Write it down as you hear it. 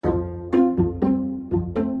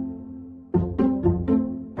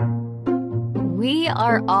We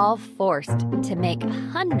are all forced to make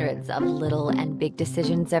hundreds of little and big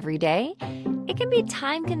decisions every day. It can be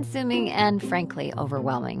time-consuming and, frankly,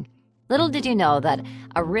 overwhelming. Little did you know that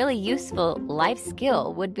a really useful life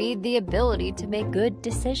skill would be the ability to make good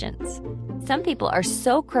decisions. Some people are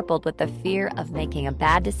so crippled with the fear of making a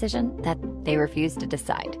bad decision that they refuse to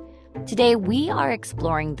decide. Today, we are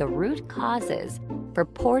exploring the root causes for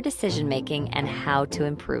poor decision-making and how to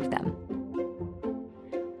improve them.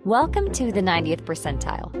 Welcome to the 90th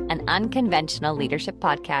Percentile, an unconventional leadership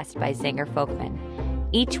podcast by Zenger Folkman.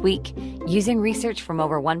 Each week, using research from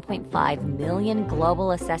over 1.5 million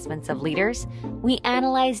global assessments of leaders, we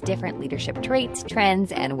analyze different leadership traits,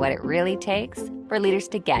 trends, and what it really takes for leaders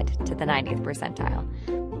to get to the 90th percentile.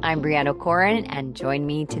 I'm Brianna O'Corin, and join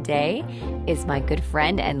me today is my good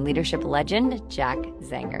friend and leadership legend, Jack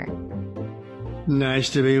Zenger. Nice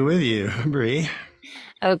to be with you, Bri.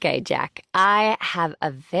 Okay, Jack, I have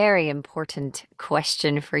a very important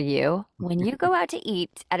question for you. When you go out to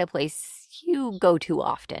eat at a place you go to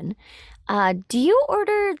often, do you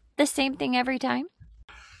order the same thing every time?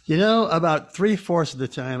 You know, about 3/4 of the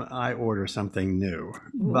time I order something new,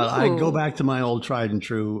 but I go back to my old tried and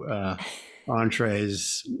true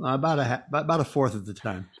entrees about a fourth of the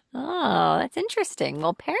time. Oh, that's interesting.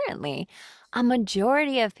 Well, apparently, a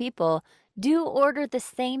majority of people do order the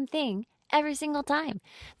same thing every single time.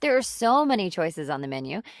 There are so many choices on the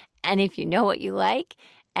menu, and if you know what you like,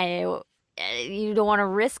 and you don't want to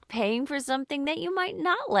risk paying for something that you might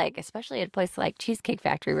not like, especially at a place like Cheesecake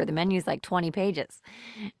Factory where the menu is like 20 pages.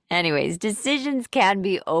 Anyways, decisions can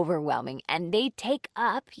be overwhelming, and they take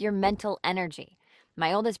up your mental energy.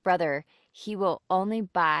 My oldest brother, he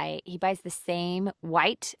buys the same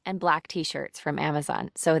white and black t-shirts from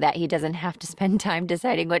Amazon so that he doesn't have to spend time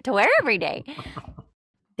deciding what to wear every day.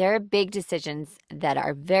 There are big decisions that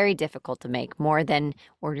are very difficult to make, more than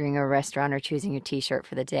ordering a restaurant or choosing your t-shirt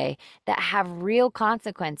for the day, that have real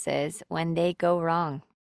consequences when they go wrong.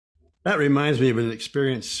 That reminds me of an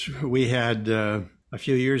experience we had a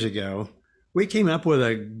few years ago. We came up with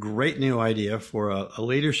a great new idea for a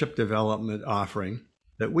leadership development offering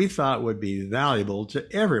that we thought would be valuable to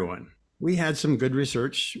everyone. We had some good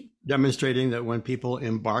research demonstrating that when people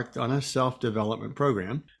embarked on a self-development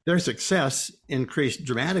program, their success increased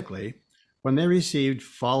dramatically when they received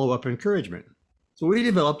follow-up encouragement. So we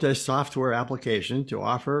developed a software application to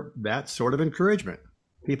offer that sort of encouragement.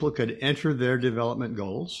 People could enter their development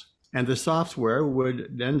goals, and the software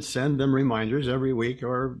would then send them reminders every week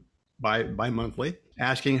or bi-monthly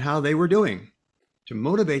asking how they were doing to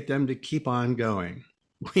motivate them to keep on going.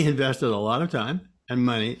 We invested a lot of time and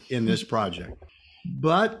money in this project.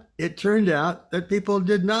 But it turned out that people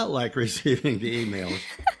did not like receiving the emails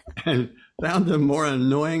and found them more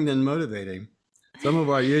annoying than motivating. Some of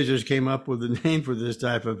our users came up with a name for this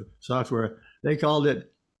type of software. They called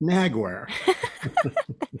it Nagware.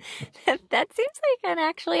 That seems like an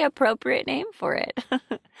actually appropriate name for it.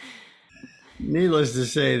 Needless to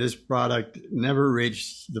say, this product never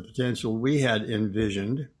reached the potential we had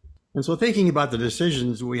envisioned. And so thinking about the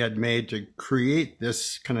decisions we had made to create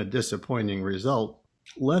this kind of disappointing result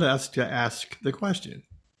led us to ask the question,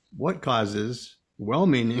 what causes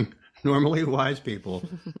well-meaning, normally wise people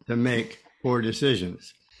to make poor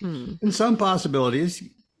decisions? And some possibilities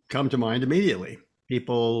come to mind immediately.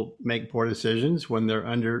 People make poor decisions when they're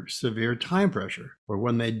under severe time pressure or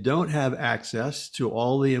when they don't have access to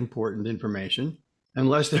all the important information,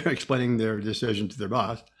 unless they're explaining their decision to their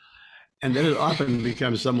boss. And then it often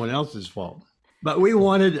becomes someone else's fault. But we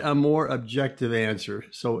wanted a more objective answer.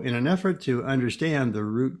 So in an effort to understand the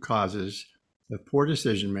root causes of poor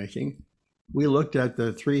decision-making, we looked at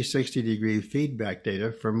the 360-degree feedback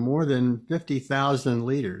data from more than 50,000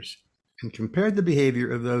 leaders and compared the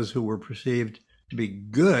behavior of those who were perceived to be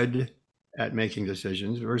good at making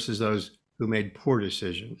decisions versus those who made poor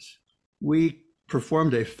decisions. We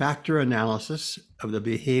performed a factor analysis of the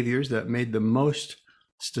behaviors that made the most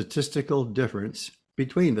statistical difference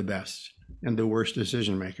between the best and the worst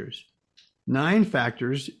decision makers. 9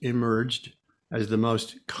 factors emerged as the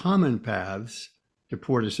most common paths to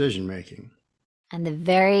poor decision making. And the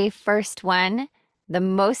very first one, the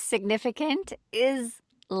most significant, is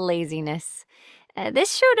laziness.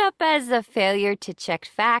 This showed up as a failure to check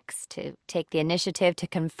facts, to take the initiative to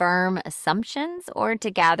confirm assumptions, or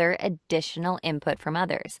to gather additional input from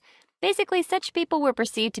others. Basically, such people were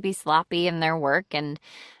perceived to be sloppy in their work and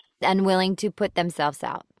unwilling to put themselves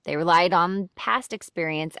out. They relied on past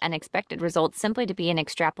experience and expected results simply to be an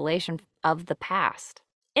extrapolation of the past.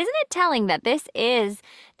 Isn't it telling that this is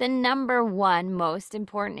the number one most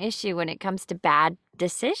important issue when it comes to bad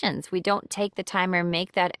decisions? We don't take the time or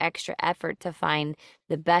make that extra effort to find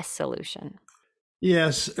the best solution.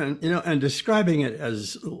 Yes, and describing it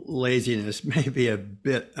as laziness may be a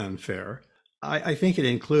bit unfair. I think it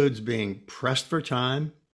includes being pressed for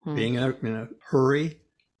time, Hmm. being in a hurry,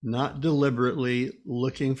 not deliberately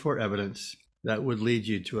looking for evidence that would lead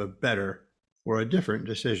you to a better or a different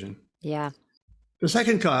decision. Yeah. The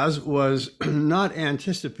second cause was not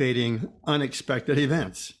anticipating unexpected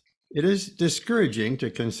events. It is discouraging to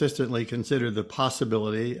consistently consider the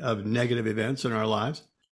possibility of negative events in our lives,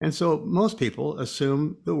 and so most people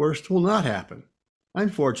assume the worst will not happen.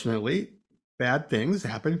 Unfortunately, bad things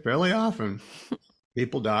happen fairly often.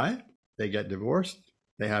 People die, they get divorced,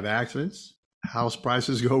 they have accidents, house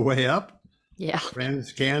prices go way up, Yeah.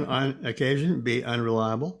 friends can, on occasion, be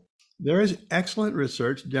unreliable. There is excellent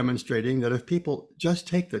research demonstrating that if people just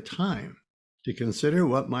take the time to consider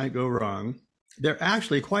what might go wrong, they're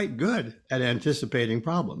actually quite good at anticipating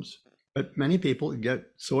problems. But many people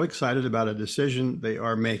get so excited about a decision they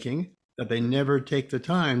are making that they never take the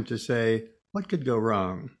time to say, what could go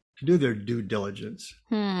wrong? To do their due diligence.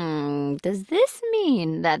 Does this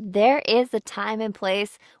mean that there is a time and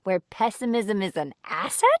place where pessimism is an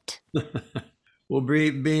asset? Well,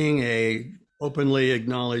 being a openly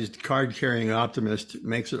acknowledged card-carrying optimist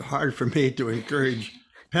makes it hard for me to encourage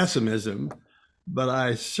pessimism, but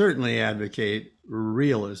I certainly advocate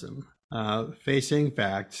realism, facing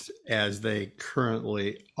facts as they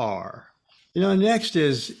currently are. Next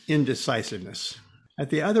is indecisiveness.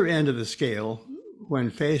 At the other end of the scale,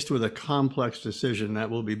 when faced with a complex decision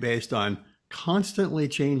that will be based on constantly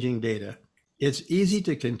changing data, it's easy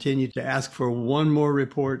to continue to ask for one more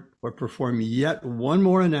report or perform yet one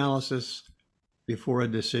more analysis before a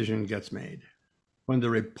decision gets made. When the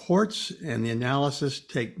reports and the analysis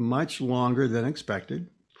take much longer than expected,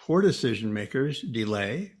 poor decision makers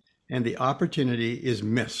delay and the opportunity is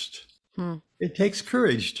missed. Hmm. It takes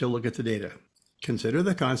courage to look at the data, consider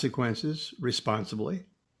the consequences responsibly,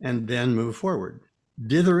 and then move forward.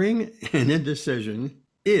 Dithering and indecision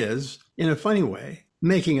is, in a funny way,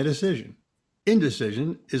 making a decision.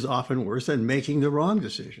 Indecision is often worse than making the wrong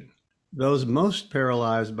decision. Those most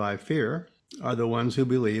paralyzed by fear are the ones who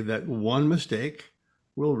believe that one mistake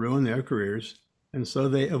will ruin their careers, and so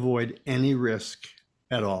they avoid any risk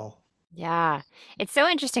at all. Yeah. It's so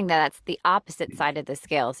interesting that that's the opposite side of the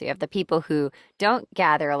scale. So you have the people who don't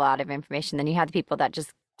gather a lot of information, then you have the people that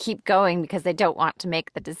just keep going because they don't want to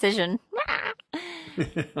make the decision.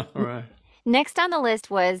 All right. Next on the list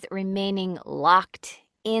was remaining locked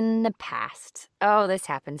in the past. Oh, this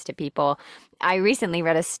happens to people. I recently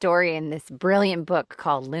read a story in this brilliant book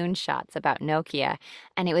called Loon Shots about Nokia,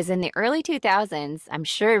 and it was in the early 2000s. I'm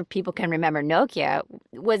sure people can remember Nokia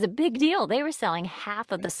was a big deal. They were selling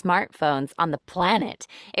half of the smartphones on the planet.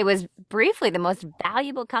 It was briefly the most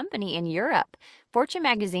valuable company in Europe. Fortune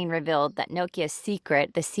magazine revealed that Nokia's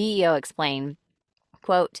secret, the CEO explained,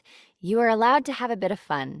 quote, "You are allowed to have a bit of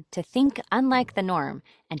fun, to think unlike the norm,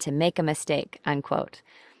 and to make a mistake," unquote.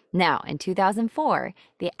 Now, in 2004,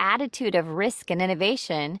 the attitude of risk and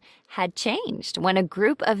innovation had changed when a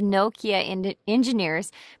group of Nokia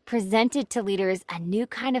engineers presented to leaders a new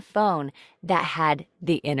kind of phone that had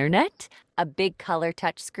the internet, a big color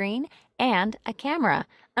touchscreen, and a camera.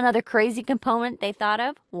 Another crazy component they thought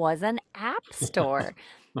of was an app store.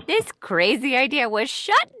 This crazy idea was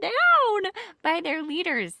shut down by their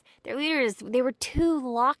leaders. Their leaders, they were too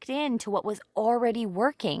locked into what was already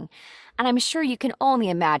working. And I'm sure you can only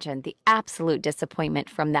imagine the absolute disappointment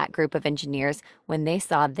from that group of engineers when they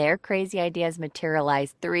saw their crazy ideas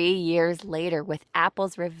materialize 3 years later with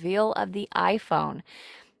Apple's reveal of the iPhone.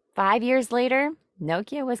 5 years later,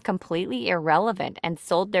 Nokia was completely irrelevant and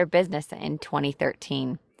sold their business in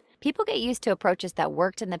 2013. People get used to approaches that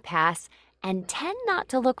worked in the past and tend not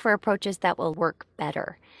to look for approaches that will work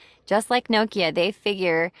better. Just like Nokia, they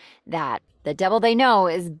figure that the devil they know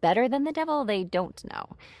is better than the devil they don't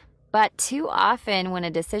know. But too often, when a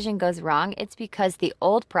decision goes wrong, it's because the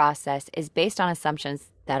old process is based on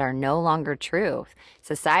assumptions that are no longer true.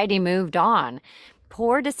 Society moved on.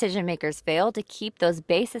 Poor decision makers fail to keep those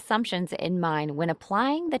base assumptions in mind when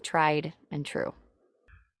applying the tried and true.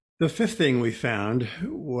 The fifth thing we found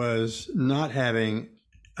was not having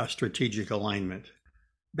a strategic alignment.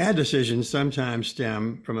 Bad decisions sometimes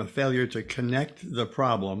stem from a failure to connect the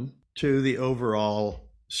problem to the overall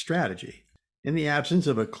strategy. In the absence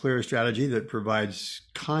of a clear strategy that provides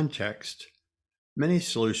context, many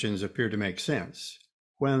solutions appear to make sense.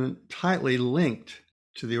 When tightly linked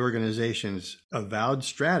to the organization's avowed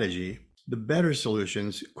strategy, the better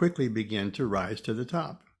solutions quickly begin to rise to the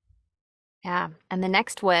top. Yeah. And the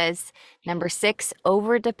next was number 6,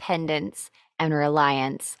 overdependence and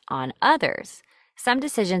reliance on others. Some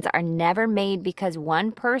decisions are never made because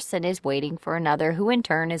one person is waiting for another, who in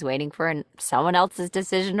turn is waiting for someone else's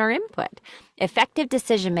decision or input. Effective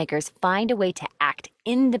decision makers find a way to act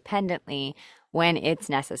independently when it's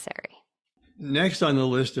necessary. Next on the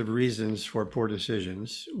list of reasons for poor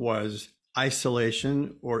decisions was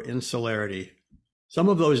isolation or insularity. Some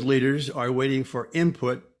of those leaders are waiting for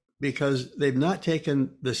input because they've not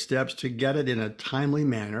taken the steps to get it in a timely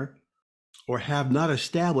manner, or have not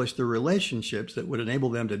established the relationships that would enable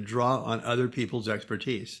them to draw on other people's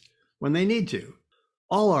expertise when they need to.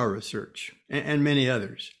 All our research, and many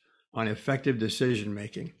others, on effective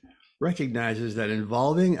decision-making recognizes that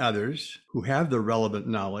involving others who have the relevant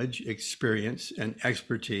knowledge, experience, and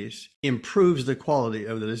expertise improves the quality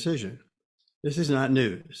of the decision. This is not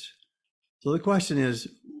news. So the question is,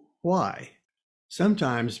 why?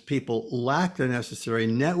 Sometimes people lack the necessary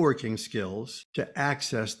networking skills to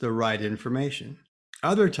access the right information.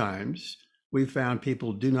 Other times, we found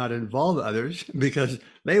people do not involve others because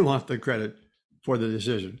they want the credit for the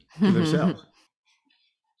decision to themselves.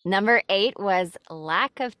 Number 8 was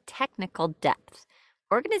lack of technical depth.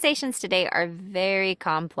 Organizations today are very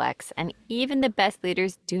complex, and even the best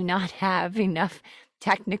leaders do not have enough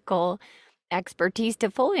technical expertise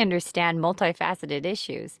to fully understand multifaceted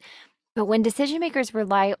issues. But when decision makers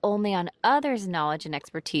rely only on others' knowledge and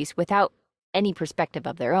expertise without any perspective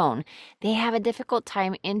of their own, they have a difficult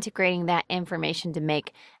time integrating that information to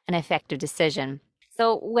make an effective decision.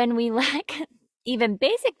 So when we lack even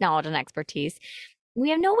basic knowledge and expertise, we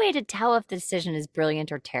have no way to tell if the decision is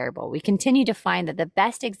brilliant or terrible. We continue to find that the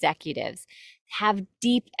best executives have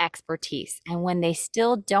deep expertise, and when they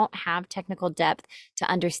still don't have technical depth to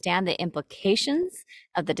understand the implications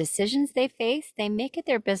of the decisions they face, they make it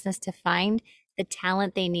their business to find the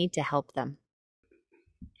talent they need to help them.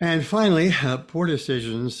 And finally, poor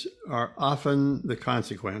decisions are often the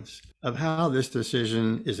consequence of how this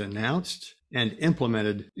decision is announced and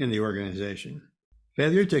implemented in the organization.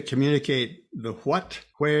 Failure to communicate the what,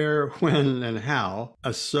 where, when, and how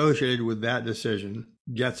associated with that decision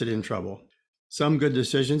gets it in trouble. Some good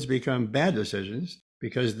decisions become bad decisions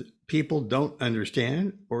because people don't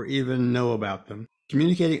understand or even know about them.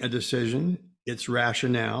 Communicating a decision, its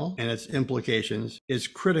rationale, and its implications is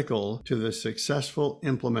critical to the successful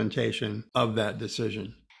implementation of that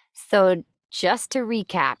decision. So just to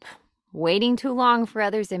recap, waiting too long for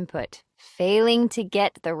others' input, failing to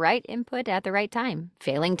get the right input at the right time,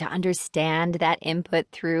 failing to understand that input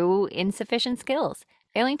through insufficient skills,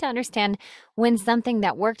 failing to understand when something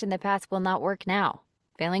that worked in the past will not work now,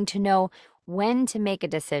 failing to know when to make a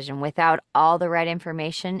decision without all the right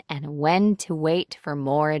information, and when to wait for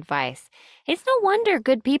more advice. It's no wonder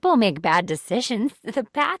good people make bad decisions. The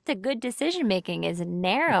path to good decision making is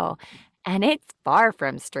narrow, and it's far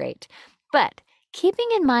from straight. But keeping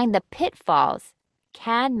in mind the pitfalls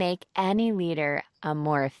can make any leader a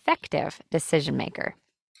more effective decision maker.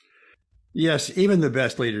 Yes, even the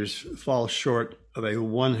best leaders fall short of a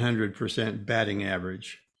 100% batting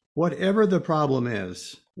average. Whatever the problem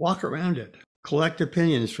is, walk around it. Collect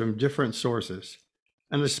opinions from different sources,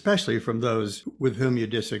 and especially from those with whom you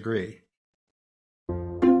disagree.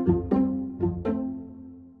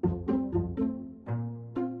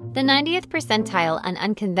 The 90th Percentile, an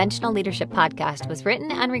Unconventional Leadership podcast, was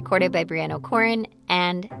written and recorded by Brianna Corin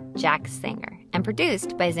and Jack Sanger, and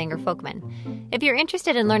produced by Zenger Folkman. If you're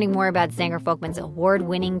interested in learning more about Zenger Folkman's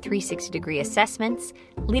award-winning 360-degree assessments,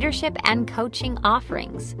 leadership and coaching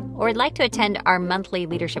offerings, or would like to attend our monthly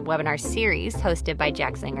leadership webinar series hosted by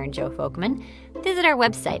Jack Sanger and Joe Folkman, visit our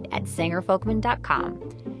website at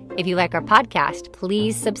zengerfolkman.com. If you like our podcast,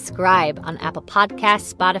 please subscribe on Apple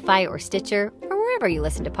Podcasts, Spotify, or Stitcher, or wherever you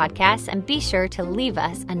listen to podcasts, and be sure to leave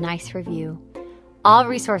us a nice review. All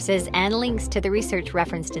resources and links to the research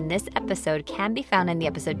referenced in this episode can be found in the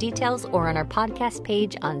episode details or on our podcast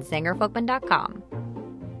page on zengerfolkman.com.